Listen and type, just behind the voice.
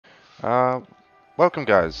Uh, Welcome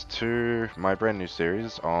guys to my brand new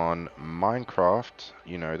series on Minecraft.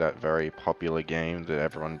 You know, that very popular game that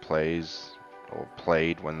everyone plays or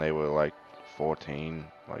played when they were like 14,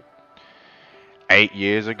 like 8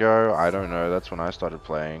 years ago. I don't know, that's when I started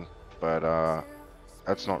playing, but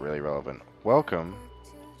that's not really relevant. Welcome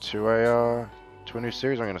to a new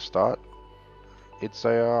series I'm going to start. It's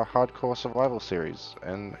a hardcore survival series,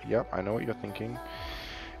 and yep, I know what you're thinking.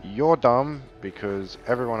 You're dumb because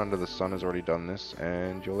everyone under the sun has already done this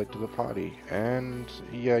and you're late to the party. And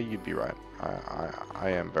yeah, you'd be right. I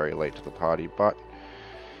am very late to the party, but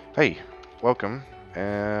hey, welcome.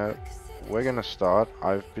 We're gonna start.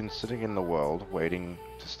 I've been sitting in the world waiting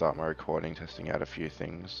to start my recording, testing out a few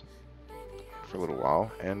things for a little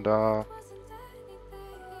while. And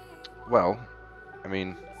well, I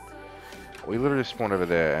mean, we literally spawned over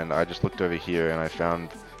there and I just looked over here and I found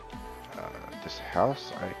this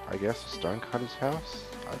house, I guess, a stonecutter's house.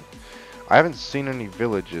 I haven't seen any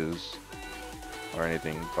villages or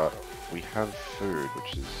anything, but we have food,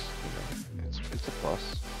 which is, it's a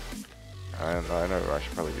plus. And I know I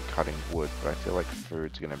should probably be cutting wood, but I feel like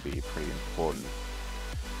food's gonna be pretty important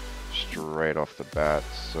straight off the bat.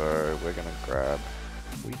 So we're gonna grab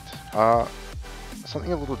wheat.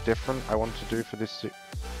 Something a little different I wanted to do for this.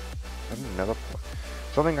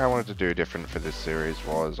 Something I wanted to do different for this series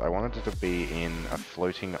was I wanted it to be in a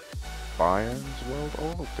floating biomes world.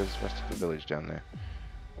 Oh, look, there's the rest of the village down there.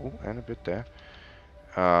 Oh, and a bit there.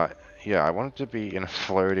 Uh, yeah, I wanted to be in a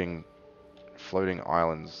floating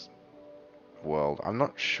islands world. I'm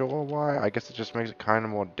not sure why. I guess it just makes it kind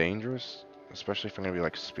of more dangerous, especially if I'm gonna be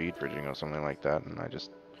like speed bridging or something like that, and I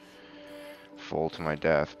just fall to my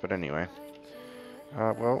death. But anyway,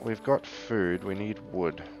 well, we've got food. We need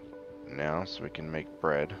wood now, so we can make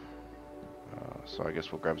bread. So I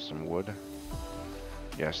guess we'll grab some wood.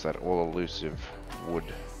 Yes, that all-elusive wood.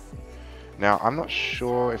 Now, I'm not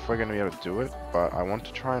sure if we're going to be able to do it, but I want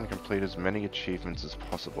to try and complete as many achievements as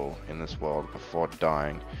possible in this world before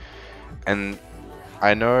dying. And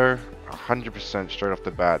I know 100% straight off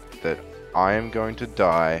the bat that I am going to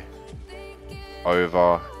die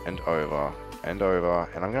over and over and over,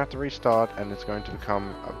 and I'm going to have to restart, and it's going to become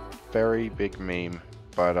a very big meme.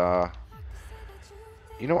 But,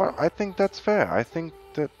 you know what? I think that's fair. I think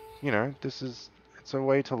that, it's a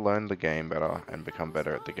way to learn the game better and become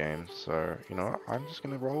better at the game. So, you know what? I'm just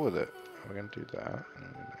going to roll with it. We're going to do that, and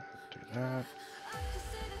we're going to do that.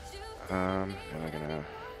 And we're going to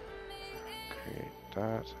create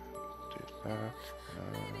that, do that.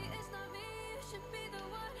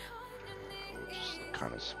 We'll just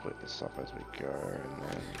kind of split this up as we go, and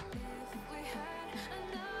then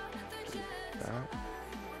do that.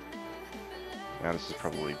 Now this is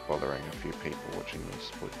probably bothering a few people watching me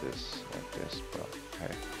split this like this, but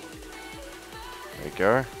hey. There we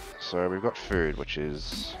go. So we've got food, which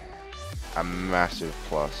is a massive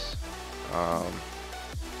plus.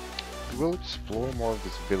 We'll explore more of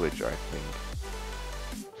this village, I think,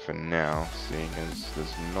 for now, seeing as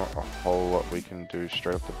there's not a whole lot we can do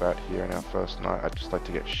straight off the bat here in our first night. I'd just like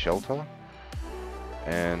to get shelter.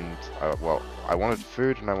 And, well, I wanted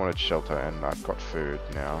food and I wanted shelter, and I've got food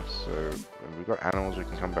now, so we've got animals. We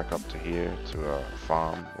can come back up to here to a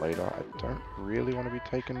farm later. I don't really want to be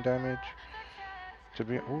taking damage.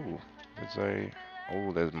 Ooh,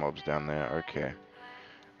 there's mobs down there, okay.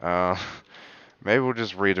 Uh, maybe we'll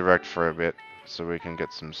just redirect for a bit so we can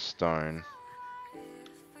get some stone.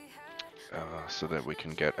 So that we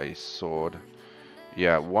can get a sword.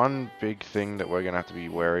 Yeah, one big thing that we're gonna have to be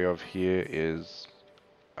wary of here is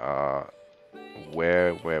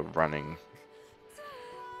where we're running,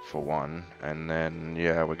 for one, and then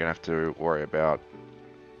yeah, we're gonna have to worry about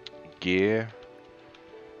gear.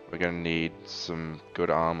 We're gonna need some good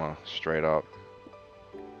armor straight up,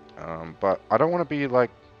 but I don't want to be like,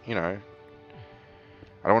 you know,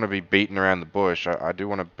 I don't want to be beating around the bush. I do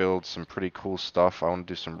want to build some pretty cool stuff. I want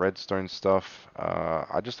to do some redstone stuff.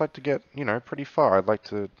 I just like to get, pretty far. I'd like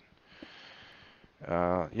to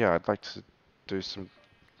yeah, I'd like to do some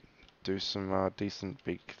decent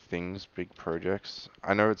big things, big projects.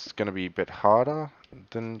 I know it's going to be a bit harder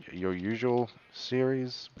than your usual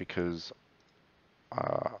series because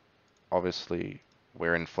obviously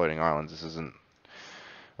we're in floating islands. This isn't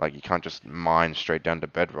like you can't just mine straight down to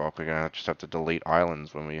bedrock. We're going to just have to delete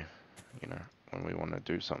islands when we want to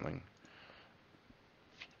do something.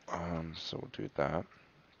 So we'll do that.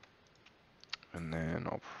 And then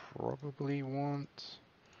I'll probably want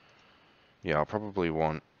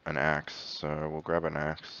an axe, so we'll grab an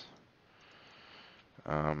axe.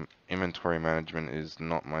 Inventory management is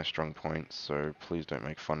not my strong point, so please don't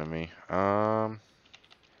make fun of me. Yeah,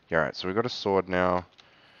 alright, so we've got a sword now.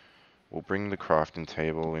 We'll bring the crafting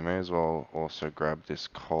table. We may as well also grab this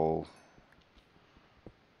coal,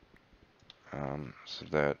 so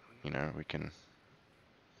that, you know, we can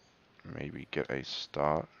maybe get a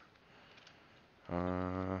start.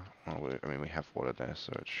 Well, I mean, we have water there,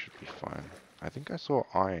 so it should be fine. I think I saw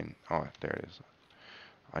iron. Oh, there it is.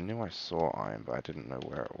 I knew I saw iron, but I didn't know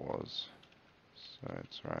where it was. So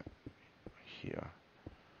it's right here.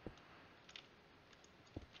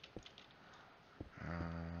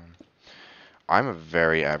 I'm a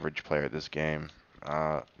very average player at this game,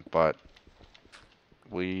 but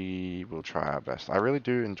we will try our best. I really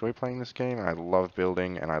do enjoy playing this game, and I love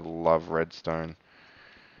building, and I love redstone.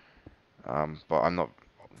 But I'm not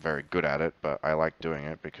very good at it, but I like doing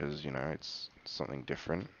it because, you know, it's something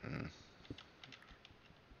different, and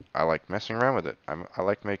I like messing around with it. I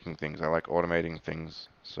like making things. I like automating things,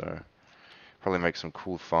 so probably make some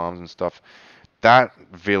cool farms and stuff. That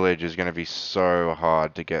village is going to be so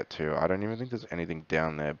hard to get to. I don't even think there's anything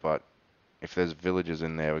down there, but if there's villages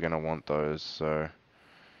in there, we're going to want those, so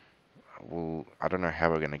I don't know how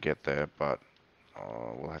we're going to get there, but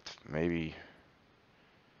we'll have to maybe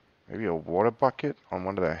a water bucket on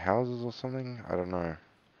one of their houses or something. I don't know.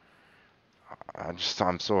 I'm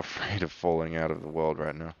so afraid of falling out of the world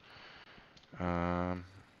right now.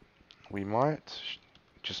 We might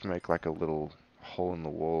just make like a little hole in the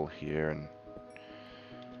wall here, and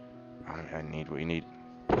I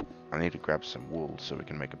need to grab some wool so we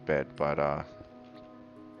can make a bed, but I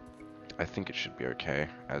think it should be okay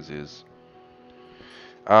as is.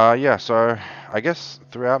 Yeah, so I guess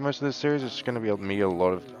throughout most of this series, it's going to be me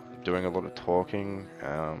doing a lot of talking.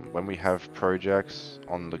 When we have projects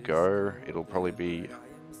on the go, it'll probably be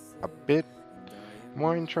a bit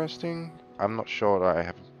more interesting. I'm not sure.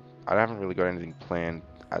 I haven't really got anything planned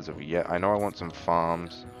as of yet. I know I want some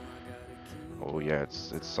farms. Oh yeah,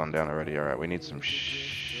 it's sundown already. All right, we need some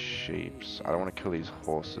sheeps. I don't want to kill these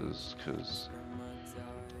horses because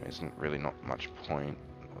there's really not much point.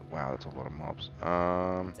 Wow, that's a lot of mobs.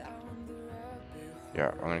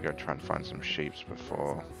 Yeah, I'm gonna go try and find some sheeps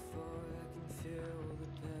before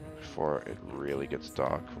it really gets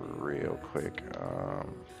dark real quick.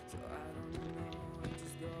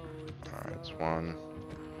 Alright, it's one.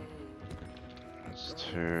 That's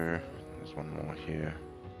two. There's one more here.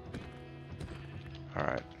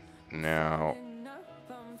 Alright, now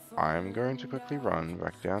I'm going to quickly run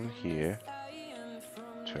back down here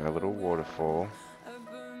to our little waterfall,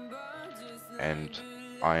 and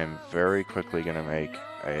I am very quickly going to make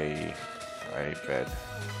a bed,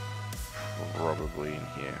 probably in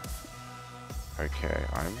here. Okay,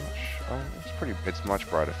 I'm not sure. It's much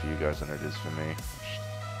brighter for you guys than it is for me, which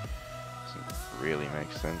doesn't really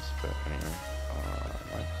make sense, but anyway.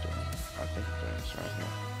 I think I'm doing this right here.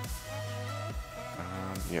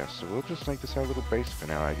 Yeah, so we'll just make this our little base for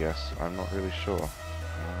now, I guess. I'm not really sure.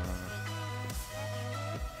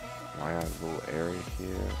 My little area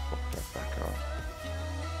here, pop that back up.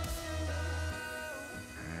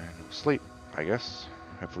 And we'll sleep, I guess.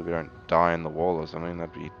 Hopefully we don't die in the wall or something,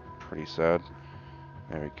 that'd be pretty sad.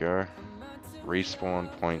 There we go. Respawn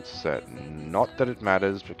point set. Not that it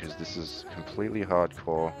matters, because this is completely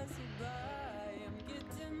hardcore.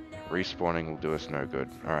 Respawning will do us no good.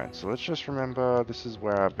 Alright, so let's just remember this is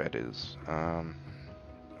where our bed is.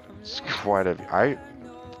 It's quite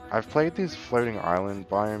I've played these floating island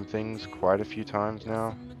biome things quite a few times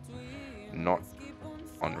now. Not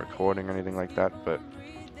on recording or anything like that, but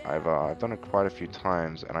I've done it quite a few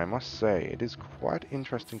times, and I must say, it is quite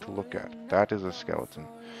interesting to look at. That is a skeleton.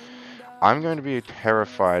 I'm going to be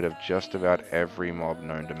terrified of just about every mob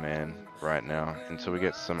known to man right now, until we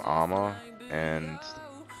get some armor and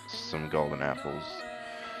some golden apples.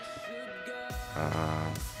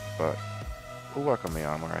 But we'll work on the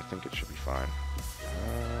armor. I think it should be fine.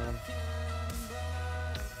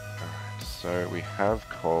 Alright, so we have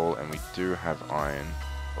coal and we do have iron,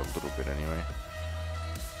 a little bit anyway.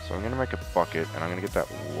 So I'm going to make a bucket, and I'm going to get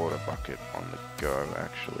that water bucket on the go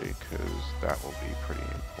actually, because that will be pretty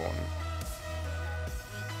important.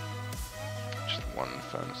 Just one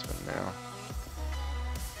furnace for now.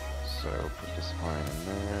 So we'll put this iron in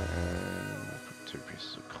there, and put 2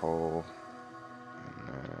 pieces of coal, and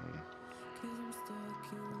then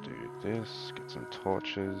do this, get some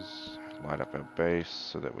torches, light up our base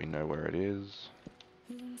so that we know where it is.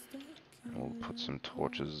 And we'll put some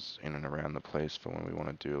torches in and around the place for when we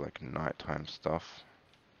want to do like nighttime stuff.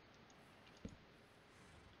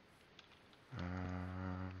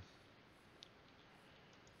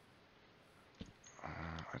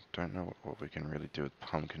 I don't know what we can really do with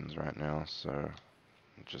pumpkins right now, so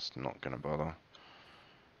I'm just not going to bother.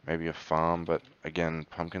 Maybe a farm, but again,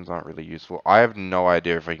 pumpkins aren't really useful. I have no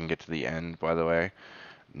idea if I can get to the end, by the way.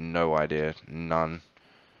 No idea. None.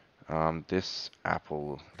 This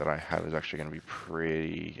apple that I have is actually going to be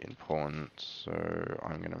pretty important, so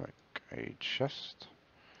I'm going to make a chest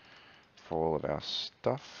for all of our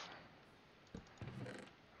stuff.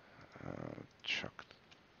 Chuck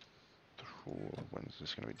through. When is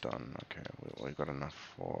this going to be done? Okay, we've got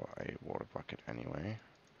enough for a water bucket anyway.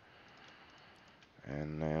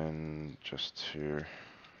 And then just for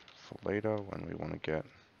later when we want to get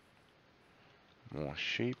more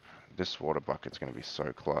sheep. This water bucket's going to be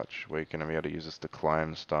so clutch. We're going to be able to use this to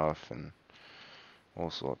climb stuff and all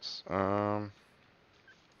sorts.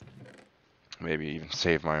 Maybe even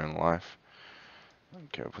save my own life.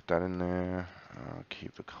 Okay, I'll put that in there.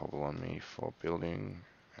 Keep the cobble on me for building.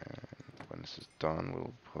 And when this is done,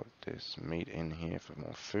 we'll put this meat in here for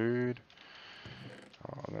more food.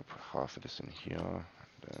 I'm going to put half of this in here.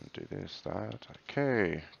 Then do this, that.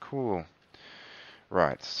 Okay, cool.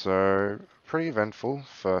 Right, so pretty eventful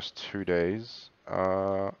first 2 days.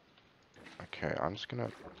 Okay, I'm just gonna...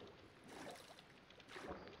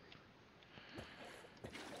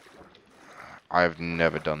 I've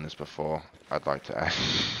never done this before, I'd like to add.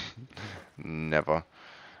 Never.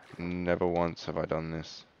 Never once have I done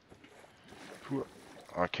this.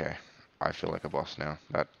 Okay, I feel like a boss now.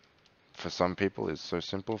 That, for some people, is so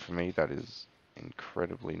simple. For me, that is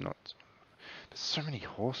incredibly not... There's so many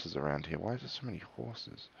horses around here. Why is there so many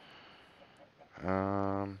horses?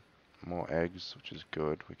 More eggs, which is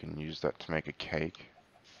good. We can use that to make a cake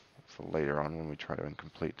for later on when we try to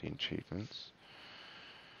complete the achievements.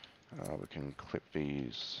 We can clip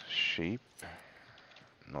these sheep.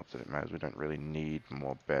 Not that it matters, we don't really need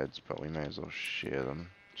more beds, but we may as well share them,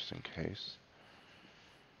 just in case.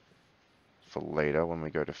 For later, when we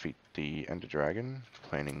go to feed the Ender Dragon.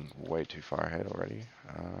 Planning way too far ahead already.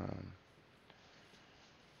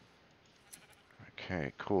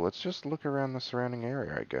 Okay, cool. Let's just look around the surrounding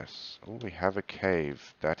area, I guess. Oh, we have a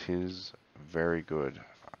cave. That is very good.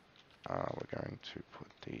 We're going to put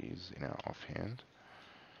these in our offhand.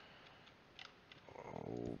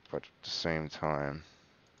 Oh, but at the same time,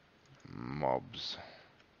 mobs.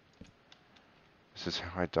 This is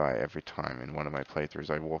how I die every time in one of my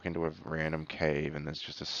playthroughs. I walk into a random cave and there's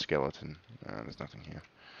just a skeleton. There's nothing here.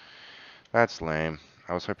 That's lame.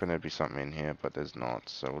 I was hoping there'd be something in here, but there's not,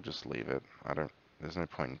 so we'll just leave it. There's no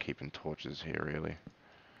point in keeping torches here, really.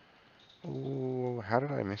 Oh, how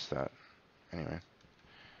did I miss that? Anyway,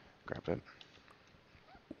 grab it.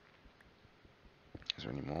 Is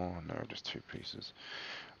there any more? No, just 2 pieces.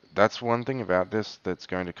 That's one thing about this that's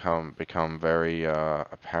going to become very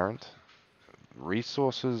apparent.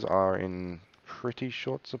 Resources are in pretty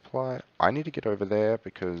short supply. I need to get over there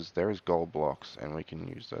because there is gold blocks and we can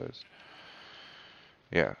use those.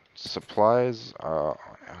 Yeah, supplies are...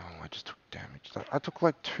 Oh, I just took damage. I took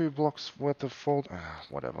like 2 blocks worth of fall...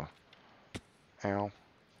 whatever. Ow.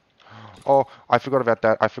 Oh, I forgot about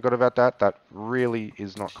that. I forgot about that. That really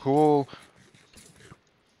is not cool.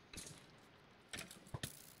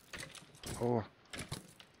 Oh.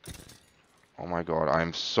 Oh my god,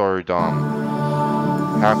 I'm so dumb.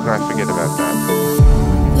 How could I forget about that?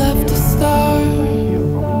 Left a star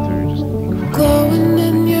glowing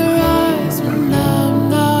in your eyes, but now I'm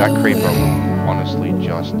not. That creeper will honestly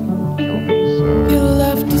just kill me, so... You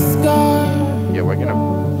left a scar. Yeah, we're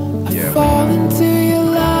gonna... Yeah, I fall into your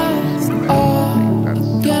lies all that's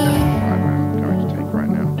again. what I'm going to take right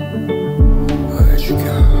now. Where'd you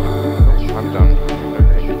go? I'm done.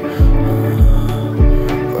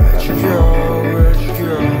 Where'd you go? Where'd you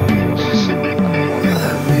go?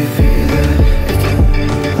 Let me feel it.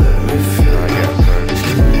 Let me feel it.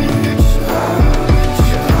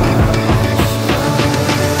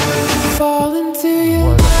 Fall into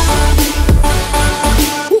your lies.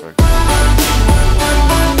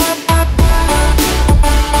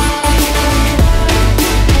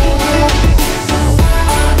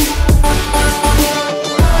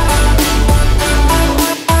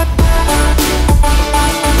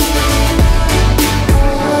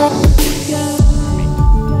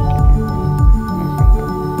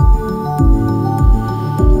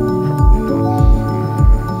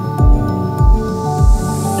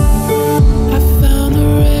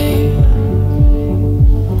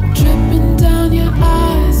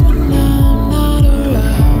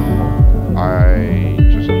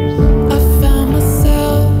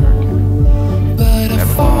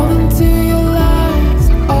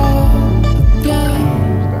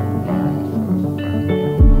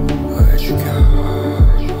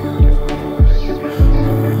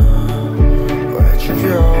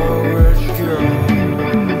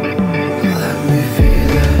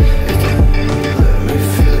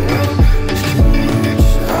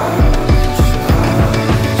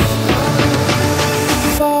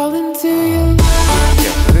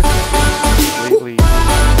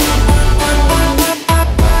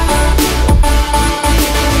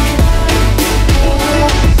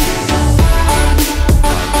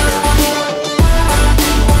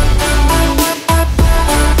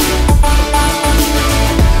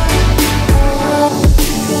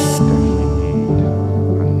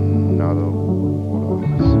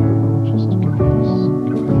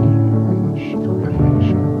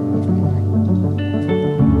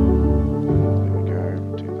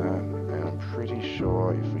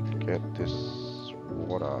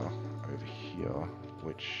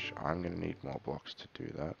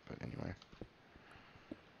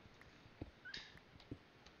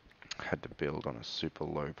 had to build on a super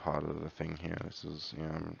low part of the thing here. This is,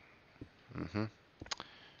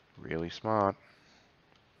 really smart.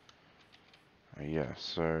 Yeah,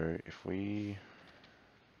 so if we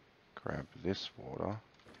grab this water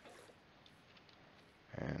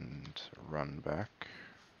and run back,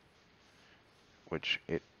 which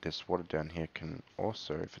this water down here can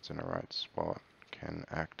also, if it's in the right spot, can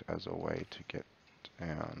act as a way to get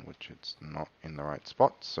down, which it's not in the right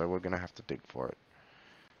spot, so we're going to have to dig for it.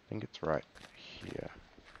 I think it's right here.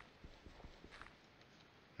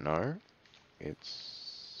 No,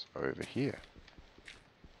 it's over here.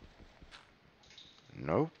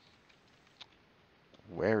 No.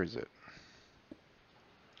 Where is it?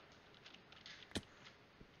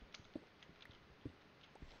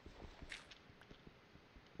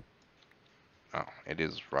 Oh, it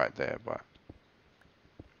is right there, but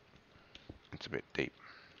it's a bit deep.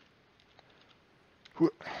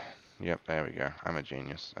 Yep, there we go. I'm a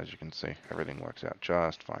genius, as you can see. Everything works out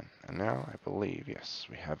just fine. And now, I believe, yes,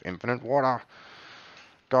 we have infinite water.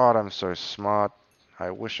 God, I'm so smart. I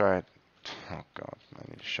wish I had... Oh, God, I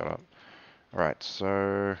need to shut up. Alright,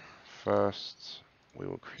 so first we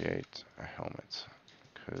will create a helmet,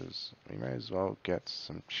 because we may as well get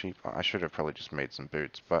some cheap... I should have probably just made some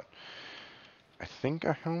boots, but I think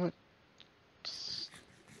a helmet's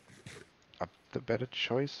the better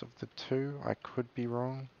choice of the two. I could be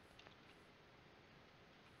wrong.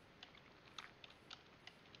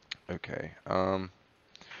 Okay,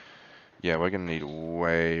 yeah, we're gonna need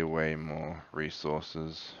way more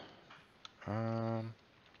resources. Doesn't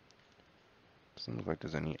look like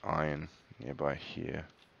there's any iron nearby here,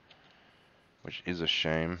 which is a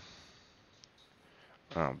shame.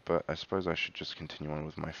 But I suppose I should just continue on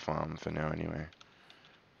with my farm for now anyway.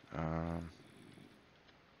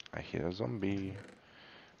 I hear a zombie.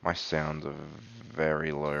 My sounds are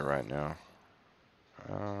very low right now.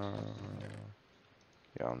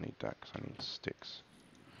 Yeah, I'll need that because I need sticks.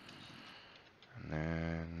 And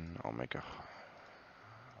then I'll make a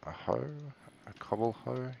hoe, a cobble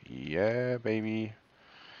hoe. Yeah, baby.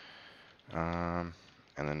 And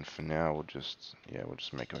then for now we'll just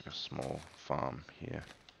make like a small farm here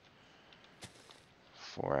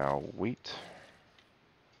for our wheat.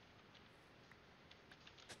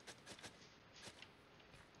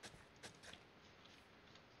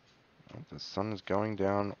 Oh, the sun is going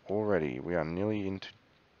down already. We are nearly into...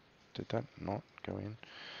 Did that not go in?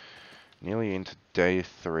 Nearly into day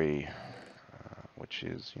 3, which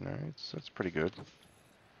is, it's pretty good.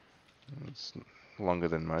 It's longer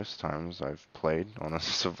than most times I've played on a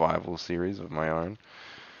survival series of my own.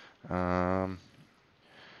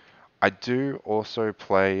 I do also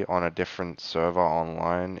play on a different server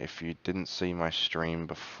online. If you didn't see my stream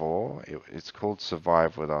before, it's called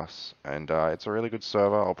Survive With Us, and it's a really good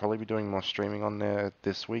server. I'll probably be doing more streaming on there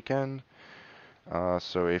this weekend.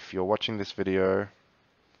 So if you're watching this video,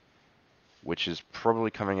 which is probably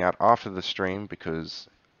coming out after the stream because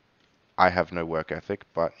I have no work ethic,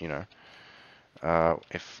 but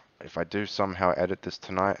if I do somehow edit this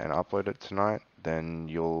tonight and upload it tonight, then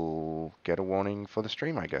you'll get a warning for the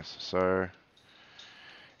stream, I guess. So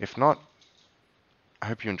if not, I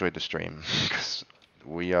hope you enjoyed the stream because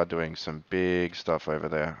we are doing some big stuff over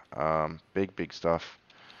there. Big stuff.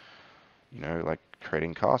 Like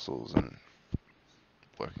creating castles and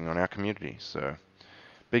working on our community. So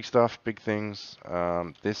big stuff, big things.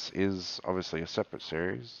 This is obviously a separate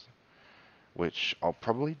series, which I'll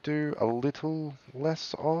probably do a little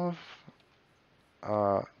less of,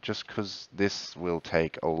 just because this will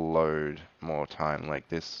take a load more time. Like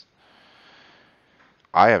this,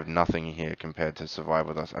 I have nothing here compared to Survive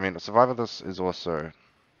With Us. I mean, Survive With Us is also,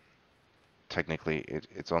 technically,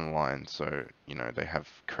 it's online, so, they have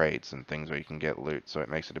crates and things where you can get loot, so it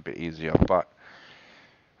makes it a bit easier, but,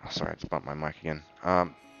 oh, sorry, I just bumped my mic again.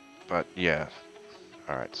 But yeah,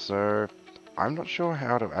 alright, so I'm not sure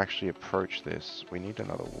how to actually approach this. We need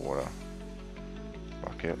another water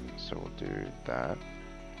bucket, so we'll do that,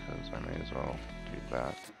 because I may as well do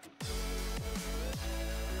that.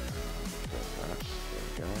 There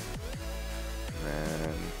we go. And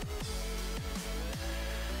then,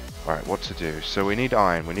 alright, what to do? So we need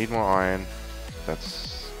iron. We need more iron. That's,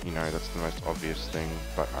 that's the most obvious thing.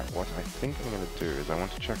 But what I think I'm going to do is I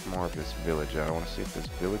want to check more of this village out. I want to see if there's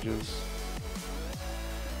villages.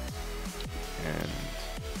 And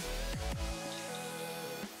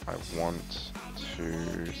I want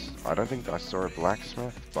to... I don't think I saw a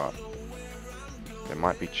blacksmith, but there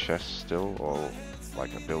might be chests still, or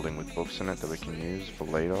like a building with books in it that we can use for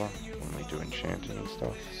later when we do enchanting and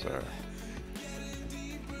stuff, so...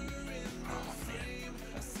 Oh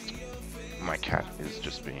man. My cat is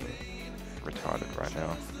just being retarded right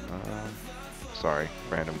now. Sorry,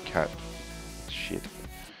 random cat shit.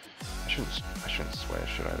 I shouldn't swear,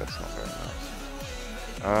 should I? That's not very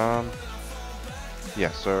nice.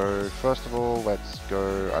 Yeah, so first of all, let's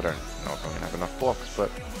go. I don't know if I'm gonna have enough blocks,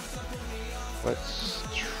 but let's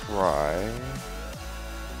try.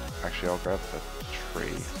 Actually, I'll grab a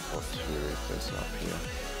tree or two if there's some up here.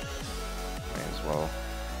 May as well.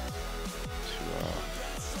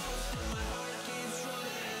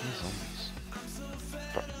 Zombies.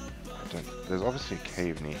 But I don't. There's obviously a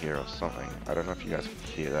cave near here or something. I don't know if you guys can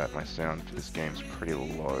hear that. My sound for this game's pretty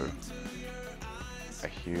low. I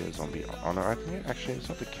hear a zombie. Oh no, I think actually it's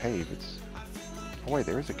not the cave. It's. Oh wait,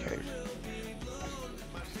 there is a cave.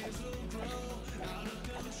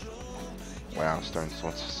 Wow, stone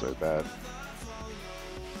swords are so bad.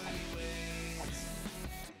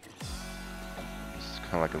 This is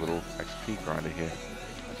kind of like a little XP grinder here.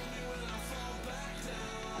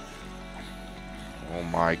 Oh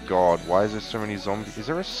my god, why is there so many zombies? Is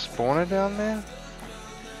there a spawner down there?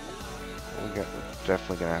 We're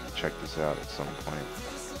definitely gonna have to check this out at some point.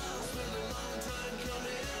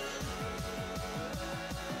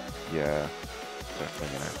 Yeah,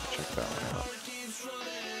 definitely gonna have to check that one out.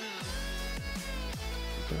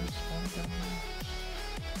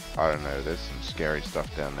 I don't know, there's some scary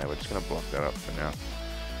stuff down there. We're just gonna block that up for now.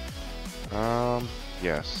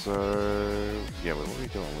 Yeah, so... Yeah, what are we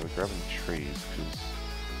doing? We're grabbing trees, because...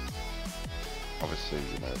 Obviously,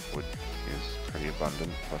 you know, wood is pretty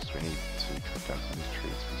abundant, plus we need to cut down some of these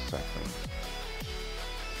trees for saplings.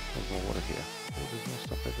 There's more water here. Oh, there's more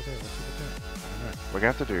stuff over there. What's over there? I don't know. We're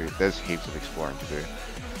gonna have to do... There's heaps of exploring to do.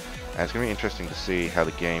 And it's gonna be interesting to see how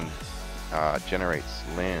the game generates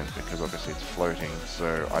land, because obviously it's floating,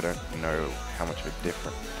 so I don't know how much of a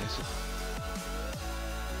difference...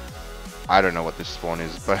 I don't know what this spawn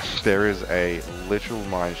is, but there is a literal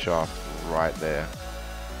mine shaft right there.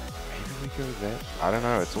 Maybe we go there? I don't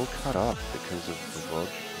know, it's all cut up because of the lodge.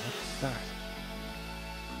 What is that?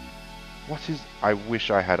 What is... I wish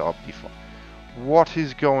I had Optify. What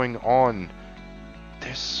is going on?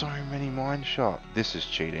 There's so many mine shafts. This is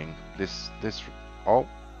cheating. Oh.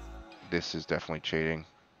 This is definitely cheating.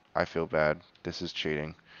 I feel bad. This is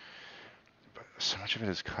cheating. But so much of it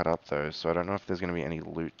is cut up though, so I don't know if there's going to be any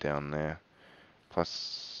loot down there.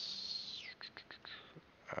 Plus...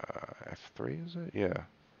 F3 is it? Yeah.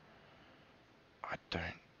 I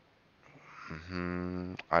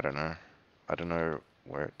don't know. I don't know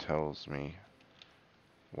where it tells me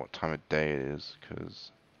what time of day it is,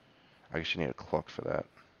 because I guess you need a clock for that.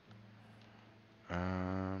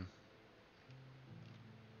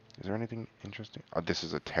 Is there anything interesting? Oh, this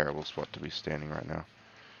is a terrible spot to be standing right now.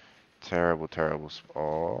 Terrible, terrible spot.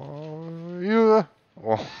 Oh, yeah.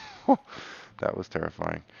 Oh, that was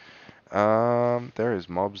terrifying. There is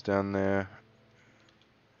mobs down there.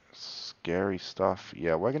 Scary stuff.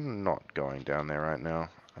 Yeah, we're not going down there right now.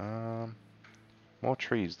 More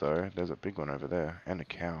trees though. There's a big one over there. And a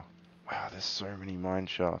cow. Wow, there's so many mine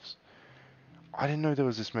shafts. I didn't know there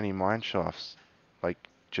was this many mine shafts. Like,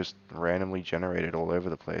 just randomly generated all over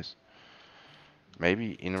the place.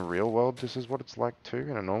 Maybe in a real world this is what it's like too,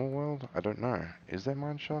 in a normal world? I don't know. Is there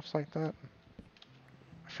mine shafts like that?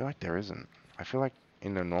 I feel like there isn't. I feel like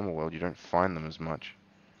in the normal world you don't find them as much.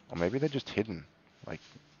 Or maybe they're just hidden. Like,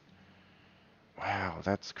 wow,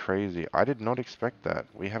 that's crazy. I did not expect that.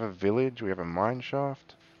 We have a village, we have a mine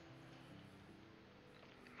shaft.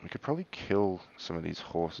 We could probably kill some of these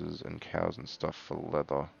horses and cows and stuff for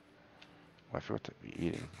leather. Oh, I forgot to be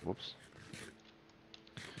eating. Whoops.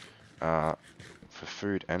 For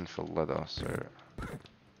food and for leather, so...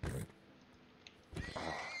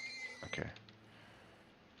 Oh, okay.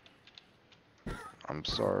 I'm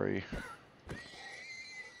sorry.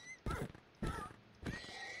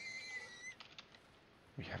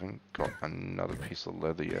 We haven't got another piece of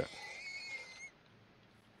leather yet.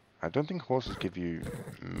 I don't think horses give you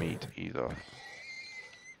meat either.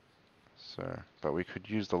 So, but we could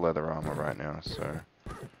use the leather armor right now, so...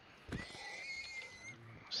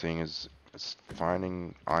 Seeing as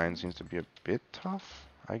finding iron seems to be a bit tough,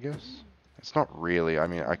 I guess. It's not really. I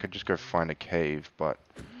mean, I could just go find a cave, but...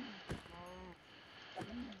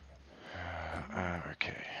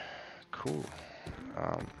 okay. Cool.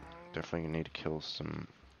 Definitely need to kill some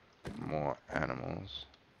more animals.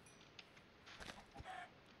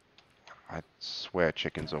 I swear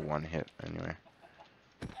chickens are one hit, anyway.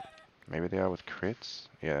 Maybe they are with crits?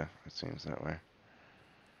 Yeah, it seems that way.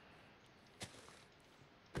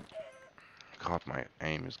 God, my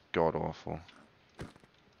aim is god-awful.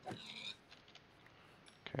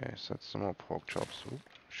 Okay, so that's some more pork chops. Ooh,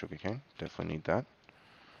 sugarcane, definitely need that.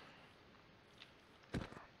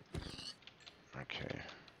 Okay.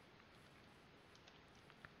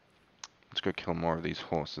 Let's go kill more of these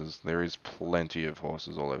horses. There is plenty of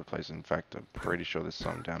horses all over the place. In fact, I'm pretty sure there's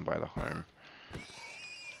some down by the home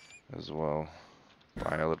as well.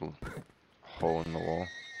 By a little hole in the wall.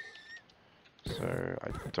 So I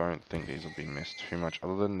don't think these will be missed too much.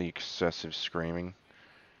 Other than the excessive screaming,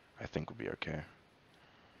 I think we'll be okay.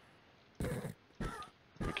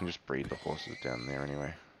 We can just breed the horses down there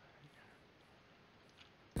anyway.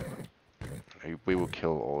 We will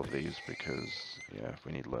kill all of these because, yeah,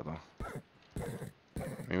 we need leather.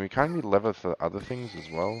 I mean, we kind of need leather for other things as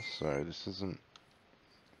well, so this isn't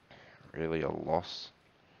really a loss.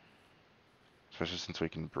 Especially since we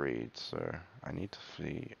can breed, so I need to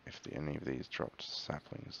see if any of these dropped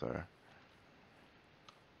saplings though.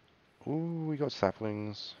 Ooh, we got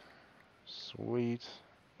saplings. Sweet.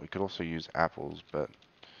 We could also use apples, but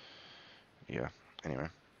yeah, anyway.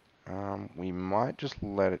 We might just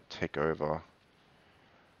let it tick over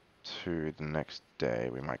to the next day.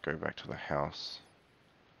 We might go back to the house.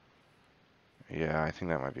 Yeah, I think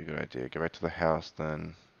that might be a good idea. Go back to the house,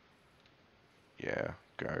 then yeah,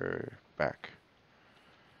 go back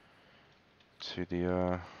to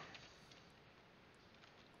the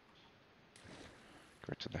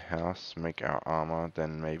go to the house, make our armor,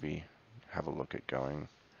 then maybe have a look at going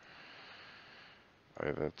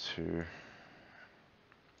over to...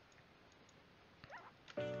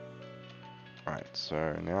 Right,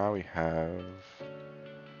 so now we have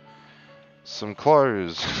some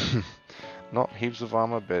clothes. Not heaps of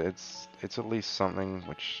armor, but it's at least something,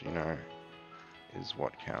 which, you know, is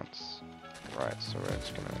what counts. Right, so we're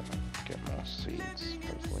just gonna get more seeds,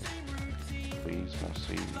 hopefully. Please, more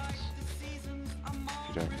seeds. If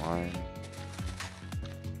you don't mind.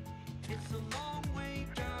 I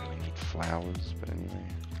don't really need flowers, but anyway.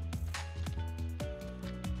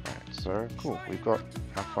 Right, so cool. We've got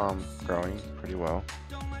our farm growing pretty well.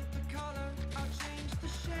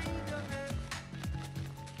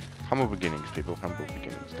 Humble beginnings, people. Humble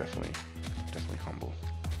beginnings. Definitely humble.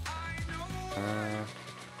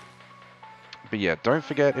 But yeah, don't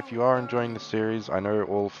forget, if you are enjoying the series, I know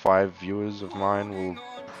all 5 viewers of mine will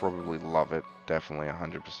probably love it. Definitely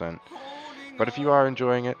 100%. But if you are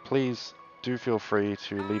enjoying it, please do feel free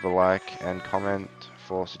to leave a like and comment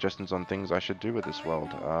for suggestions on things I should do with this world.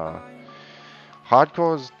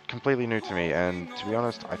 Hardcore is completely new to me, and to be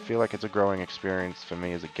honest, I feel like it's a growing experience for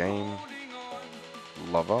me as a game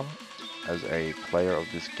lover, as a player of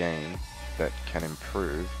this game that can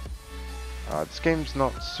improve. This game's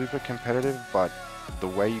not super competitive, but the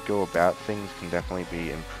way you go about things can definitely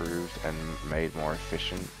be improved and made more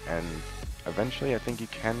efficient, and eventually I think you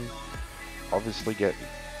can obviously get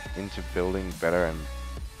into building better and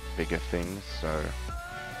bigger things, so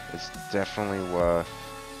it's definitely worth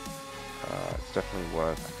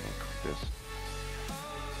I think this.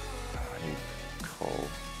 I need coal.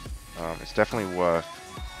 It's definitely worth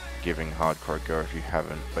giving Hardcore a go if you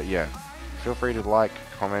haven't, but yeah, feel free to like,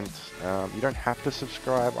 comment. You don't have to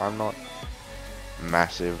subscribe. I'm not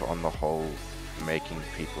massive on the whole making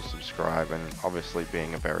people subscribe, and obviously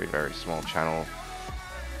being a very, very small channel,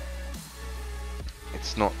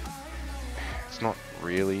 it's not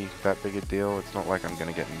really that big a deal. It's not like I'm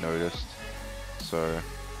gonna get noticed. So,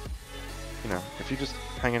 you know, if you're just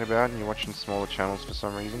hanging about and you're watching smaller channels for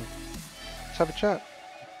some reason, let's have a chat.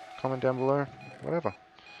 Comment down below, whatever.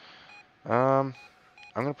 I'm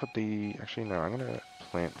gonna put the... Actually, no, I'm gonna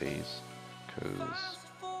plant these, because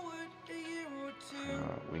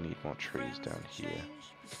we need more trees down here.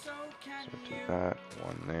 So do that,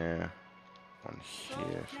 one there, one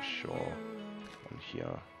here for sure, one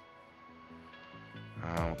here.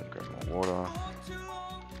 We're gonna grab more water.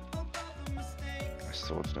 My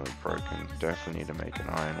sword's nearly broken. Definitely need to make an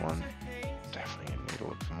iron one. Definitely need to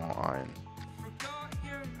look for more iron.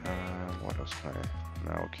 What else can I...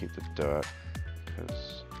 No, we'll keep the dirt,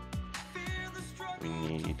 because we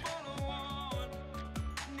need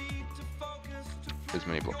as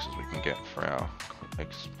many blocks as we can get for our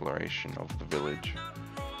exploration of the village.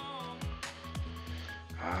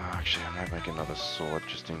 Actually, I might make another sword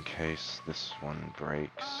just in case this one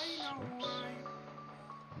breaks. Oops.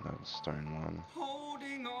 Another stone one.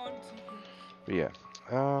 But yeah,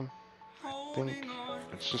 I think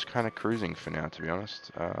it's just kind of cruising for now, to be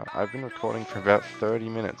honest. I've been recording for about 30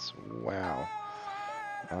 minutes. Wow.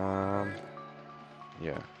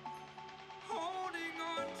 Yeah.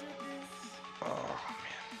 Oh, man.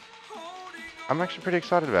 I'm actually pretty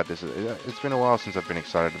excited about this. It's been a while since I've been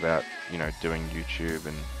excited about, you know, doing YouTube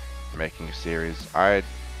and making a series. I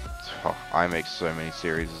make so many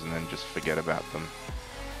series and then just forget about them.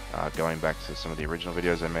 Going back to some of the original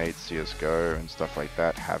videos I made, CSGO and stuff like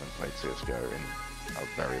that, haven't played CSGO in a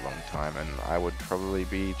very long time, and I would probably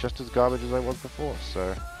be just as garbage as I was before,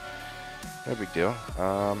 so no big deal.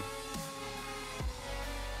 Alright,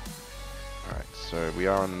 so we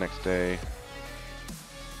are on the next day.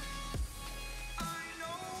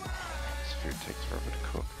 This food takes forever to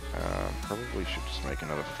cook. Probably should just make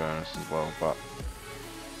another furnace as well, but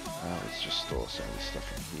let's just store some of this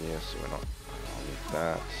stuff in here so we're not. I'll need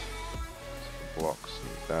that for blocks,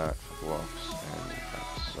 need that for blocks, and need that.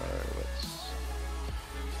 So let's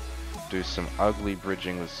do some ugly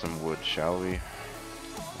bridging with some wood, shall we?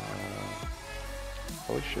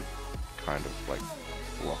 Probably should kind of like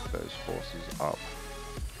block those forces up,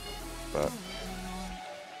 but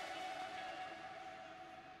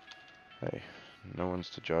hey, no one's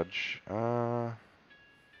to judge. Right.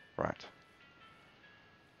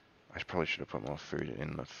 I probably should have put more food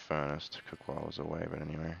in the furnace to cook while I was away, but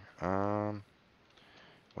anyway.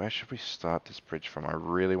 Where should we start this bridge from? I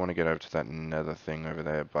really want to get over to that nether thing over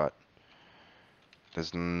there, but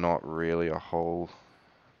there's not really a whole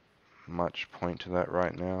much point to that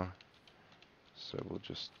right now. So we'll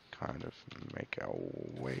just kind of make our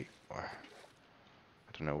way. I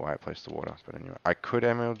don't know why I placed the water, but anyway. I could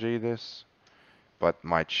MLG this, but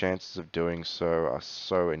my chances of doing so are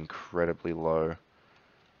so incredibly low.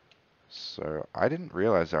 So I didn't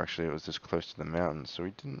realize actually it was this close to the mountain, so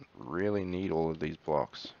we didn't really need all of these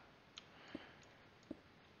blocks.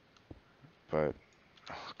 But,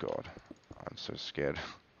 oh god, I'm so scared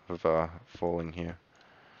of falling here.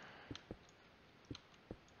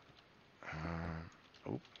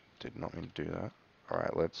 Oop, did not mean to do that.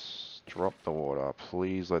 Alright, let's drop the water.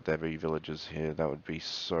 Please let there be villagers here, that would be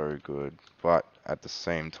so good. But at the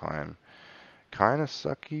same time, kind of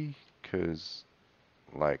sucky, because,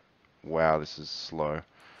 like, wow, this is slow.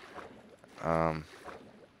 Yeah,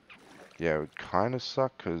 it would kind of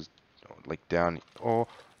suck because, like, down. Oh,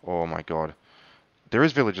 oh my god, there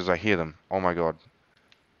is villagers. I hear them. Oh my god,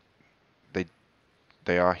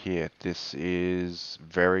 they are here. This is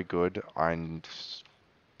very good. I'm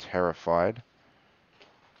terrified.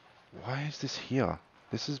 Why is this here?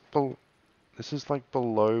 This is like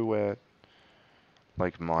below where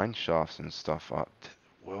like mine shafts and stuff are.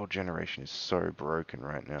 World generation is so broken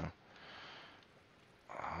right now.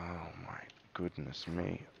 Oh my goodness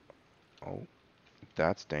me. Oh,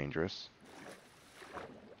 that's dangerous.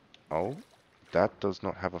 Oh, that does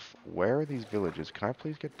not have a... Where are these villagers? Can I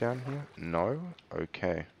please get down here? No?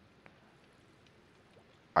 Okay.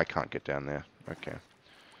 I can't get down there. Okay.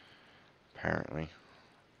 Apparently.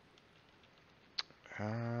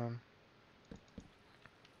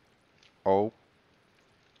 Oh.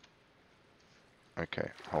 Okay,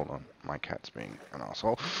 hold on. My cat's being an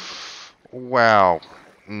asshole. Wow.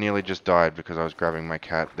 Nearly just died because I was grabbing my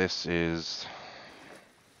cat. This is...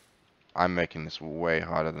 I'm making this way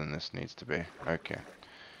harder than this needs to be. Okay.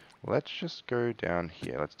 Let's just go down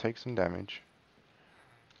here. Let's take some damage.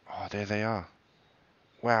 Oh, there they are.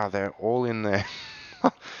 Wow, they're all in there.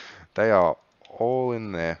 They are all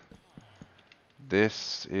in there.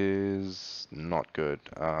 This is not good.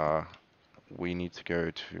 We need to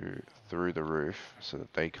go through the roof so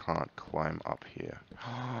that they can't climb up here.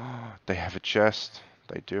 They have a chest.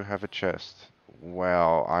 They do have a chest.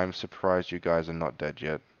 Wow, I'm surprised you guys are not dead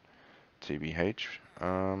yet. TBH.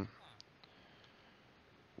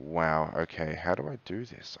 Wow, okay, how do I do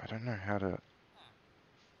this? I don't know how to...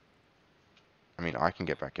 I mean, I can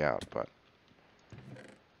get back out, but...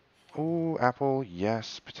 Oh, apple,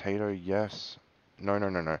 yes. Potato, yes. No, no,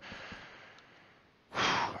 no, no.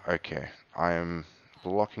 Okay, I am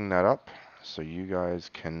blocking that up, so you guys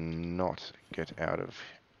cannot get out of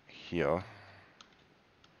here.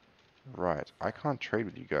 Right, I can't trade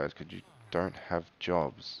with you guys because you don't have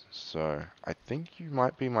jobs, so I think you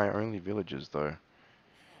might be my only villagers though.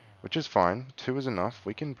 Which is fine, 2 is enough,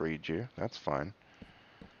 we can breed you, that's fine.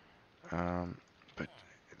 But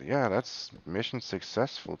yeah, that's mission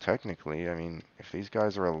successful technically. I mean, if these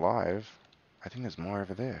guys are alive, I think there's more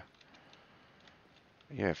over there.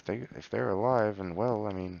 Yeah, if they're alive and well,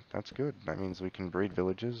 I mean, that's good. That means we can breed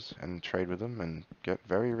villagers and trade with them and get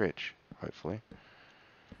very rich, hopefully.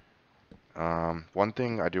 One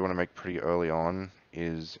thing I do want to make pretty early on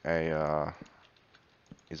is a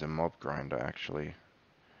mob grinder actually,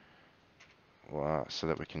 so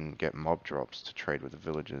that we can get mob drops to trade with the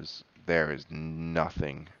villagers. There is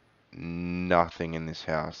nothing in this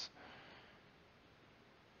house.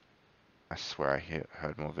 I swear I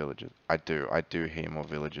heard more villagers. I do hear more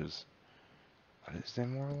villagers. Is there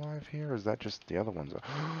more alive here, or is that just the other ones?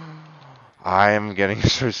 I am getting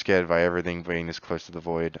so scared by everything being this close to the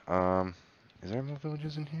void. Is there more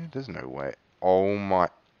villagers in here? There's no way. Oh my.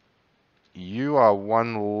 You are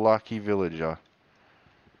one lucky villager.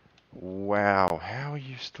 Wow, how are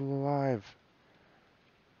you still alive?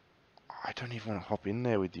 I don't even want to hop in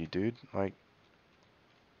there with you, dude. Like,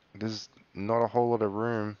 there's not a whole lot of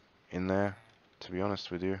room in there, to be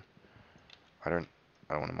honest with you. I don't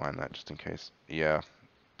want to mine that just in case. Yeah,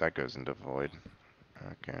 that goes into void.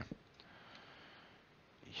 Okay.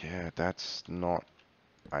 Yeah, that's not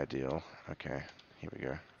ideal. Okay, here we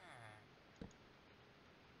go.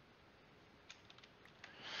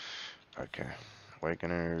 Okay, we're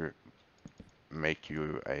gonna make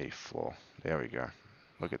you a floor. There we go.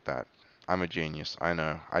 Look at that. I'm a genius. I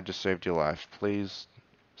know. I just saved your life. Please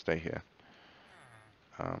stay here.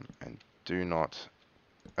 And do not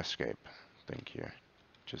escape. Thank you.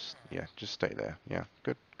 Just, yeah, just stay there. Yeah,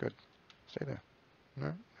 good, good. Stay there.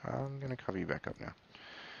 No, I'm gonna cover you back up now.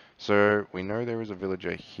 So, we know there is a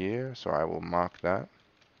villager here, so I will mark that.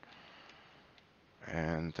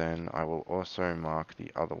 And then I will also mark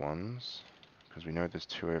the other ones, because we know there's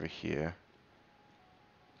two over here.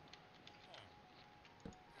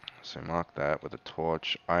 So mark that with a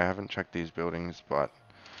torch. I haven't checked these buildings, but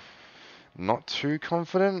not too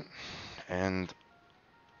confident. And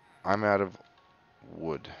I'm out of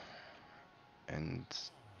wood and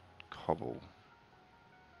cobble.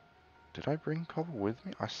 Did I bring cobble with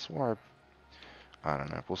me? I swore I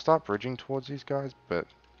don't know. We'll start bridging towards these guys, but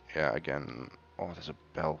yeah, again, oh, there's a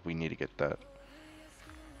bell. We need to get that.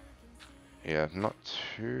 Yeah, not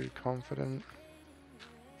too confident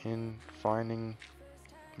in finding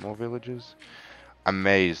more villages.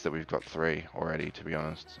 Amazed that we've got 3 already, to be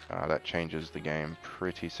honest. That changes the game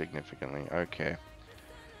pretty significantly. Okay.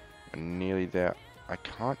 We're nearly there. I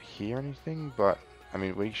can't hear anything, but I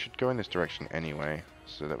mean, we should go in this direction anyway,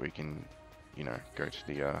 so that we can, you know, go to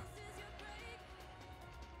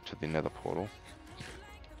the nether portal.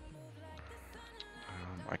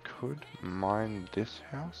 I could mine this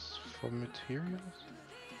house for materials,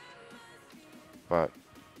 but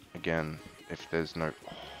again, if there's no,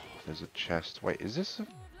 oh, there's a chest. Wait, is this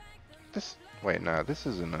this? Wait, no, this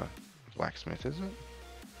isn't a blacksmith, is it?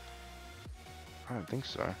 I don't think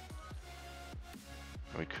so.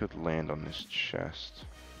 We could land on this chest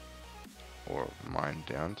or mine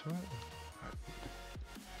down to it. I'm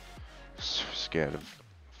so scared of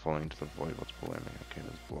falling into the void. What's below me? Okay,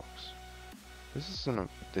 there's blocks. This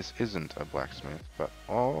isn't a blacksmith, but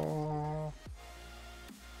oh,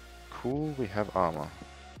 cool. We have armor.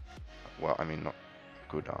 Well, I mean, not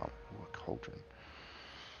good armor. Ooh, a cauldron.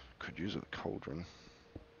 Could use a cauldron.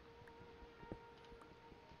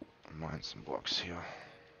 Mine some blocks here,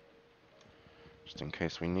 just in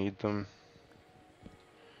case we need them.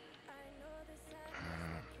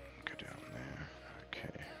 Go down there.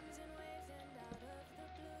 Okay.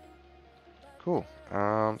 Cool.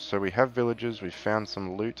 So we have villages. We found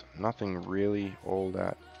some loot. Nothing really all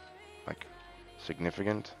that like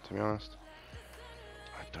significant, to be honest.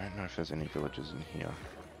 I don't know if there's any villages in here.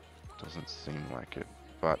 Doesn't seem like it,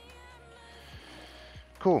 but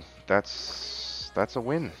cool. That's a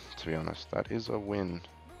win, to be honest. That is a win.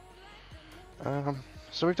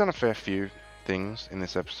 So we've done a fair few things in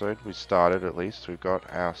this episode. We started, at least. We've got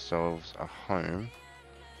ourselves a home.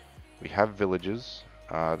 We have villages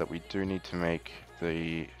that we do need to make.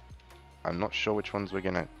 I'm not sure which ones we're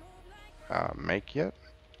gonna make yet,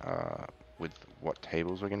 with what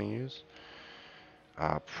tables we're gonna use.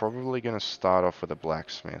 Probably gonna start off with a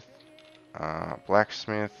blacksmith.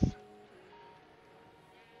 Blacksmith,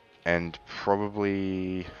 and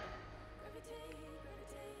probably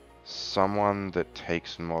someone that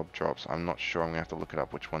takes mob drops. I'm not sure. I'm gonna have to look it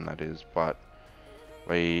up which one that is, but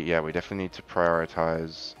we definitely need to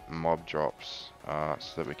prioritize mob drops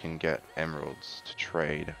so that we can get emeralds to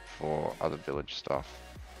trade for other village stuff.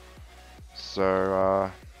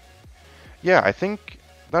 So yeah, I think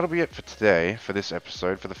that'll be it for today, for this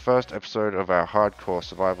episode, for the first episode of our hardcore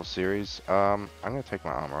survival series. I'm gonna take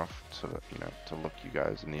my armor off so that, you know, to look you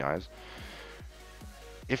guys in the eyes.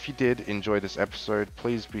 If you did enjoy this episode,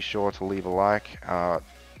 please be sure to leave a like.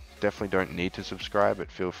 Definitely don't need to subscribe,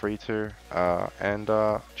 but feel free to. And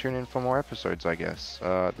tune in for more episodes, I guess.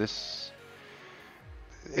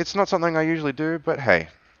 It's not something I usually do, but hey,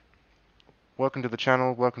 welcome to the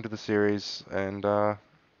channel, welcome to the series, and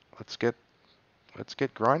let's get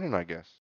grinding, I guess.